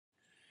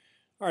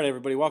All right,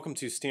 everybody, welcome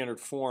to standard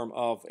form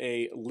of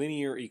a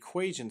linear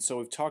equation. So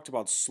we've talked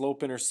about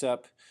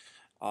slope-intercept,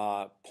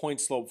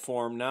 point-slope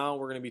form. Now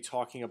we're going to be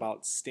talking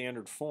about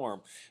standard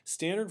form.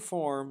 Standard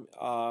form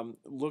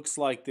looks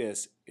like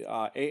this.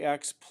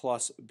 Ax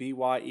plus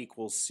by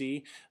equals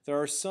c.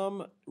 There are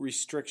some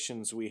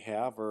restrictions we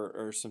have,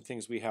 or some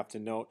things we have to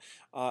note.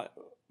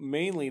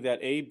 Mainly that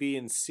a, b,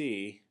 and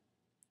c,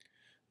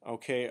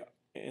 okay,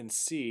 and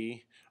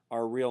c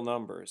are real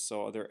numbers.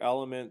 So they're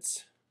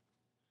elements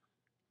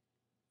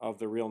of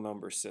the real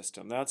number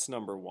system. That's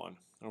number one.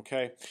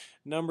 Okay.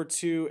 Number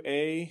two,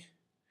 A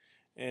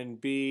and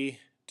B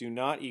do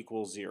not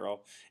equal 0.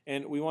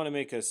 And we want to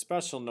make a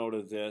special note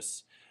of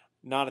this,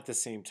 not at the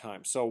same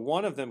time. So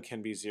one of them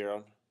can be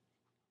 0,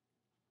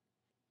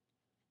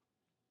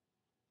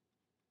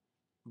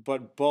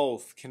 but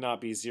both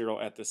cannot be 0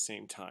 at the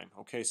same time.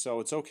 Okay,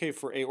 so it's okay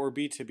for A or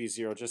B to be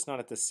 0, just not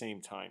at the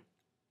same time.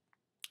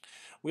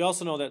 We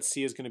also know that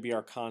c is going to be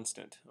our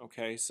constant,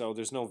 okay? So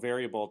there's no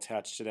variable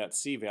attached to that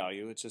c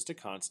value. It's just a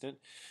constant,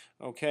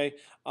 okay?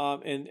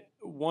 And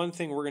one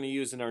thing we're going to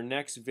use in our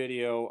next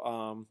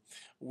video,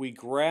 we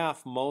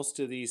graph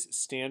most of these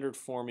standard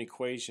form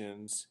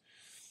equations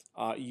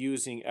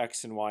using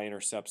x and y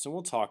intercepts, and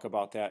we'll talk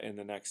about that in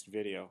the next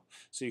video.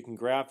 So you can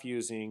graph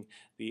using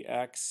the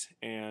x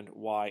and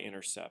y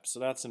intercepts. So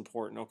that's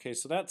important. Okay,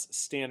 so that's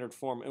standard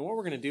form, and what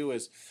we're going to do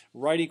is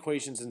write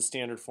equations in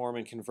standard form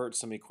and convert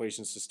some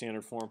equations to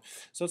standard form.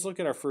 So let's look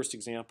at our first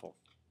example.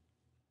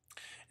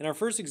 In our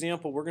first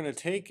example, we're going to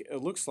take,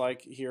 it looks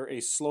like here,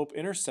 a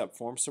slope-intercept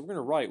form. So we're going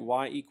to write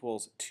y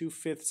equals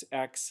 2/5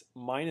 x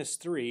minus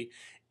 3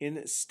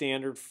 in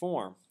standard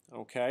form.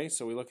 Okay,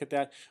 so we look at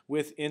that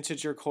with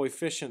integer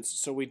coefficients,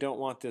 so we don't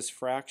want this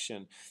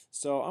fraction.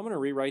 So I'm going to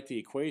rewrite the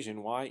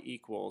equation, y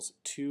equals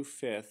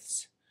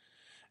 2/5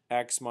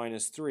 x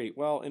minus 3.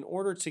 Well, in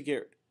order to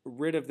get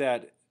rid of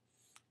that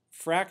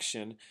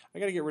fraction, I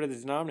got to get rid of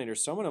the denominator,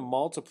 so I'm going to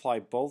multiply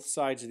both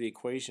sides of the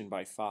equation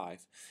by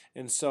 5.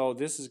 And so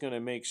this is going to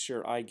make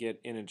sure I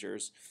get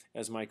integers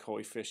as my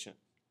coefficient.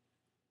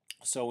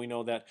 So we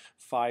know that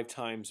 5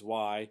 times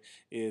y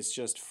is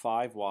just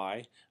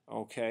 5y,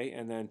 okay,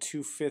 and then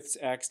 2/5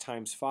 x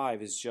times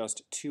 5 is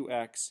just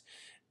 2x,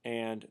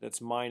 and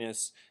that's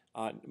minus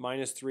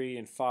 3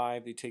 and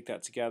 5, you take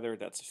that together,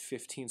 that's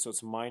 15, so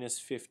it's minus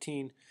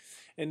 15.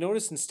 And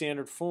notice in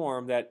standard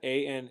form that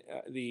a and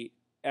the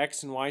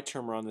x and y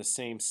term are on the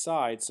same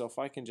side, so if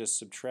I can just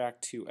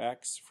subtract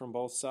 2x from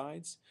both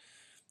sides,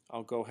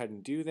 I'll go ahead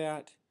and do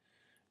that,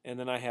 and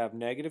then I have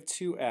negative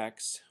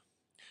 2x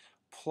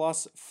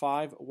plus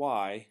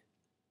 5y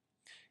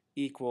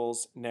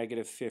equals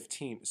negative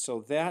 15. So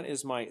that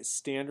is my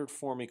standard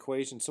form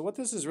equation. So what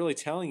this is really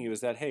telling you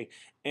is that, hey,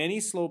 any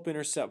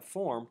slope-intercept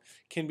form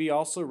can be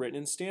also written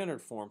in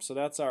standard form. So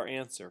that's our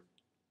answer.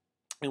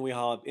 And we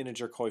all have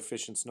integer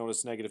coefficients.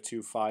 Notice negative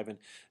 2, 5, and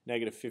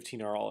negative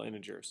 15 are all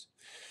integers.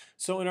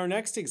 So in our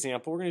next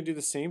example, we're going to do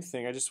the same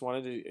thing. I just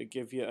wanted to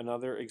give you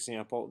another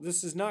example.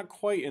 This is not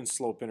quite in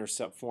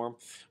slope-intercept form,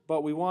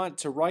 but we want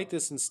to write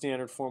this in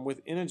standard form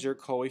with integer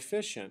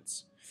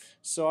coefficients.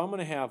 So I'm going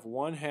to have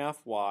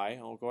 1/2 y,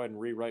 I'll go ahead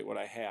and rewrite what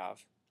I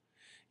have,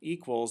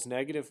 equals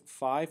negative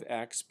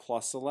 5x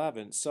plus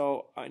 11.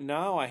 So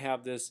now I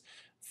have this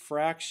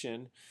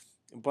fraction,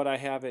 but I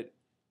have it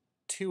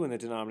 2 in the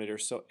denominator,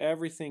 so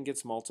everything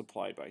gets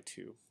multiplied by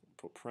 2.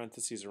 Put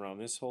parentheses around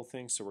this whole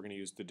thing, so we're going to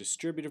use the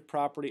distributive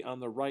property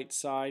on the right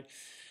side.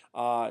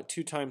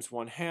 2 times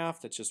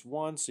 1/2, that's just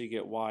 1, so you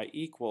get y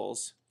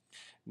equals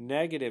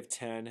negative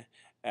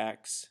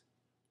 10x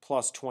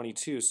plus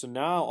 22. So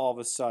now all of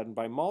a sudden,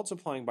 by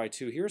multiplying by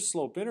 2, here's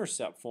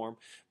slope-intercept form,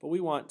 but we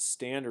want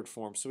standard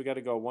form, so we got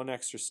to go one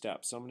extra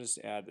step. So I'm going to just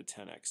add the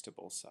 10x to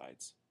both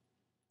sides.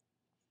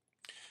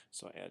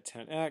 So I add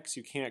 10x.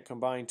 You can't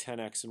combine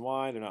 10x and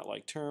y. They're not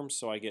like terms.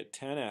 So I get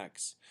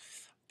 10x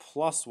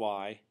plus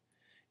y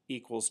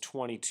equals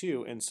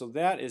 22. And so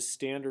that is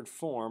standard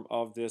form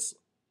of this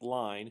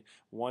line.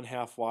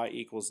 1/2 y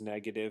equals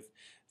negative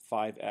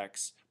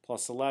 5x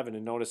plus 11.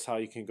 And notice how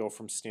you can go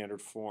from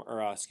standard form,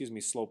 or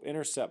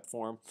slope-intercept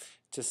form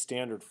to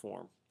standard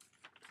form.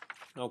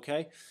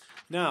 Okay.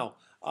 Now,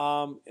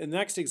 in the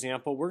next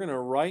example, we're going to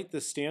write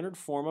the standard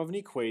form of an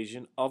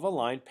equation of a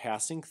line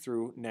passing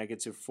through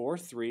negative 4,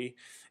 3,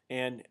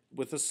 and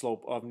with a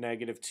slope of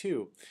negative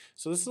 2.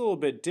 So this is a little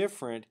bit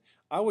different.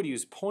 I would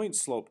use point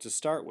slope to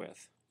start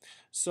with.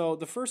 So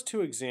the first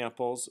two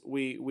examples,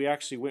 we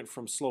actually went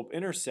from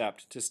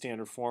slope-intercept to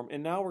standard form,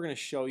 and now we're going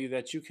to show you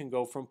that you can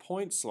go from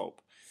point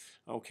slope,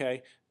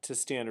 okay, to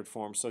standard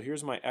form. So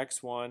here's my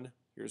x1,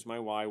 here's my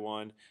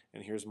y1,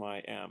 and here's my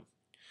m.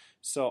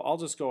 So I'll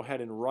just go ahead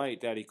and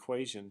write that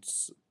equation.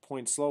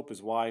 Point slope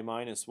is y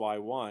minus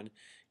y1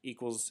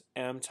 equals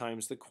m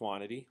times the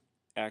quantity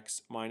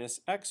x minus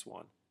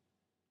x1.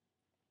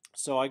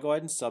 So I go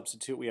ahead and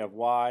substitute. We have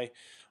y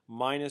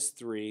minus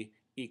 3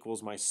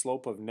 equals my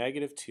slope of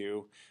negative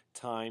 2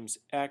 times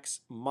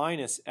x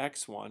minus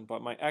x1,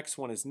 but my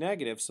x1 is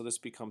negative, so this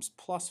becomes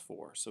plus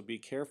 4. So be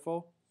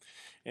careful.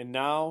 And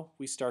now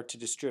we start to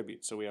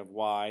distribute. So we have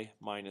y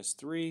minus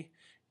 3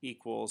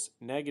 equals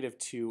negative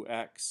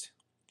 2x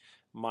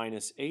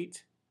minus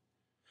 8.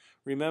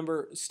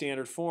 Remember,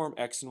 standard form,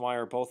 x and y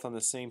are both on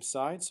the same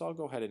side, so I'll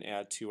go ahead and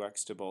add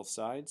 2x to both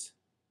sides.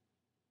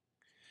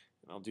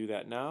 And I'll do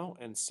that now,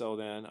 and so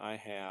then I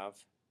have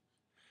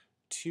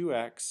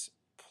 2x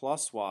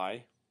plus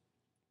y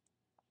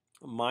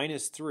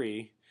minus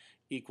 3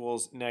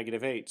 equals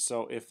negative 8.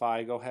 So if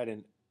I go ahead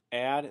and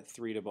add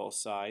 3 to both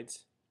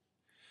sides,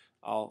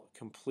 I'll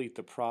complete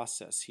the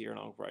process here, and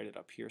I'll write it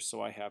up here.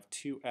 So I have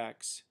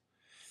 2x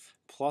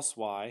plus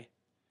y,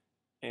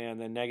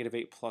 and then negative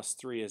 8 plus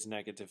 3 is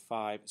negative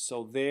 5.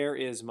 So there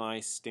is my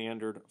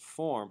standard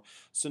form.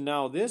 So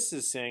now this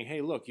is saying,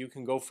 hey, look, you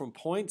can go from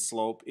point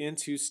slope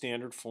into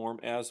standard form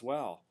as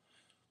well.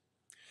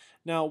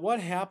 Now,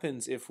 what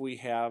happens if we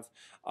have,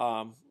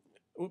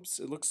 oops,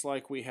 it looks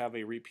like we have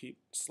a repeat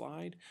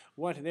slide.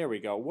 There we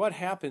go. What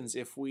happens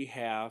if we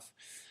have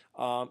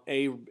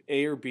a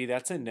or b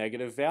that's a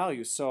negative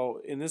value?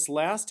 So in this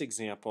last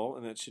example,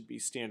 and that should be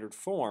standard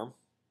form,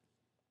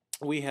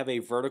 we have a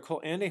vertical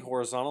and a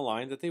horizontal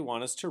line that they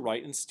want us to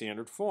write in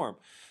standard form.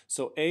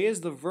 So A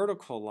is the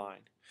vertical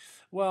line.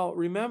 Well,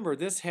 remember,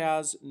 this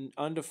has an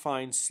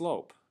undefined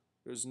slope.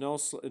 There's no,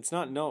 it's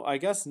not no, I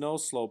guess no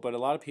slope, but a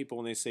lot of people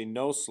when they say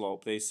no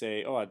slope, they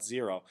say, oh, it's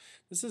 0.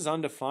 This is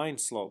undefined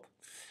slope.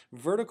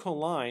 Vertical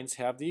lines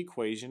have the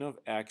equation of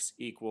x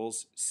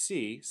equals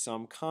c,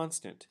 some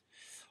constant.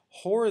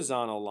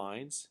 Horizontal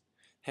lines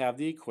have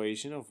the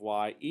equation of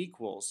y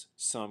equals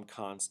some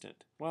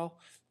constant. Well,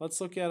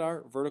 let's look at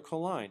our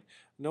vertical line.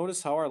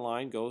 Notice how our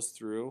line goes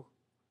through,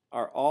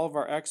 all of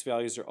our x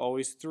values are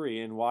always 3,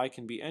 and y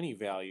can be any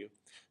value.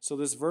 So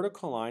this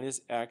vertical line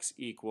is x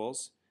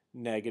equals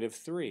negative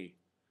 3.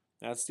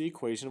 That's the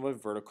equation of a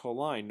vertical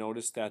line.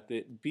 Notice that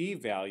the b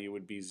value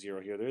would be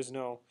 0 here. There's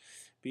no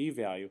b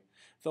value.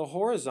 The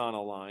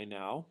horizontal line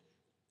now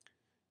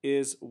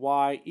is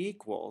y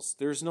equals,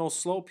 there's no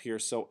slope here,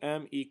 so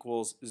m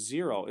equals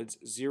 0. It's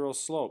 0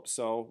 slope,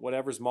 so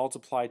whatever's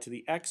multiplied to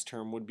the x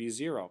term would be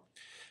 0.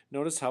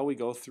 Notice how we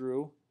go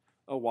through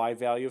a y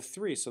value of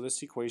 3, so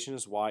this equation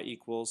is y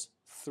equals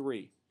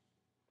 3.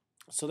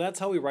 So that's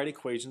how we write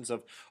equations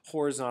of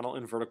horizontal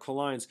and vertical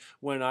lines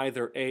when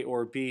either a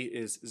or b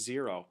is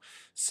 0.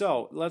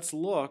 So let's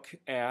look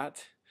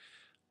at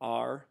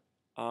our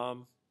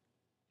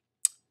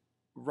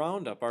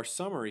roundup, our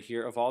summary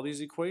here of all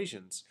these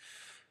equations.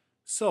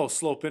 So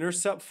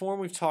slope-intercept form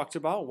we've talked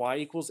about, y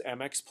equals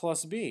mx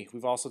plus b.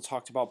 We've also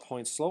talked about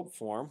point-slope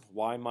form,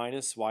 y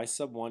minus y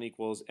sub 1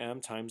 equals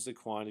m times the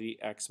quantity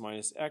x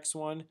minus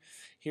x1.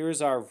 Here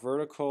is our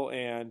vertical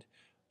and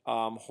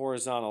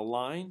horizontal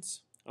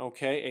lines.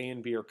 Okay, a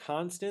and b are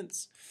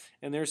constants,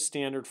 and there's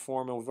standard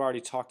form, and we've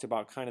already talked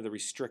about kind of the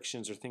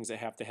restrictions or things that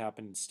have to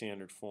happen in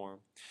standard form.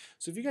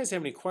 So if you guys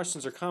have any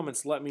questions or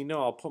comments, let me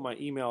know. I'll put my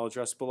email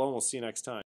address below, and we'll see you next time.